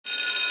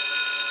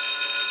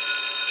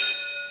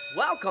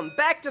Welcome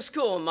back to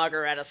school,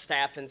 Margaretta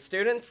staff and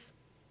students.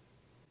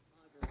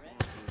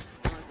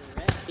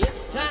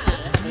 It's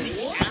time for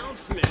the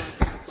announcements.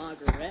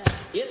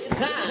 It's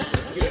time.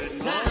 It's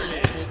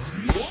time.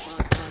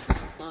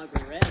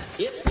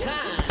 It's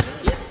time.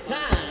 It's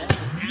time.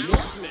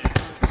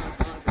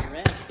 Announcements.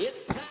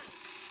 It's time.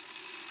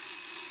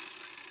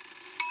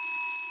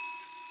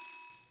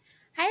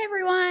 Hi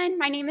everyone,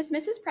 my name is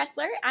Mrs.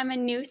 Pressler. I'm a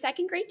new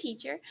second grade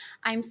teacher.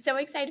 I'm so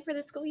excited for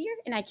the school year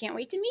and I can't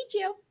wait to meet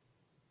you.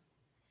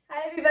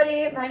 Hi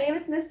everybody, my name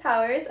is Miss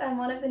Powers. I'm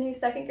one of the new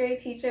second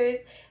grade teachers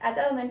at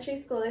the elementary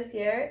school this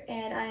year,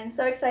 and I'm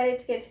so excited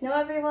to get to know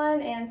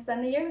everyone and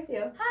spend the year with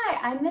you. Hi,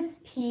 I'm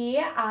Miss P.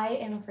 I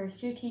am a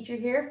first year teacher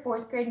here,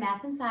 4th grade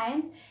math and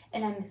science,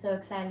 and I'm so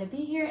excited to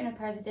be here and a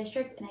part of the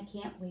district, and I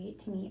can't wait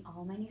to meet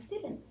all my new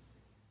students.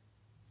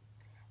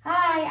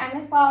 Hi, I'm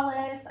Miss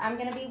Lawless. I'm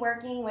going to be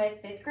working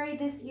with 5th grade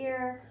this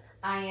year.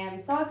 I am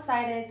so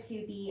excited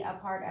to be a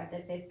part of the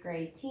 5th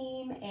grade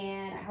team,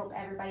 and I hope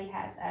everybody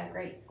has a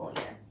great school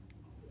year.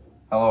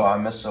 Hello,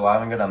 I'm Mr.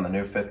 Livingood. I'm the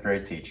new 5th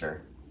grade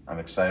teacher. I'm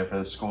excited for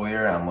the school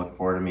year and I'm looking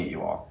forward to meet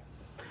you all.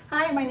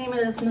 Hi, my name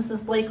is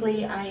Mrs.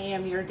 Blakely. I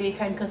am your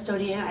daytime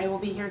custodian. I will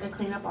be here to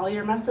clean up all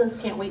your messes.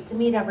 Can't wait to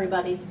meet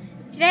everybody.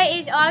 Today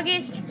is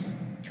August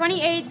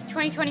 28th,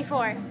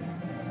 2024.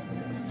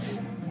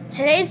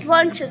 Today's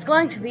lunch is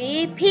going to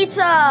be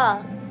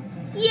pizza!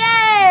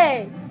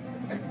 Yay!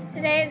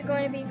 Today is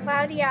going to be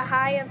cloudy, a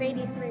high of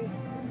 83.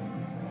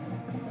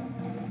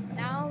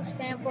 Now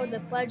stand for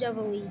the Pledge of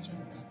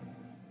Allegiance.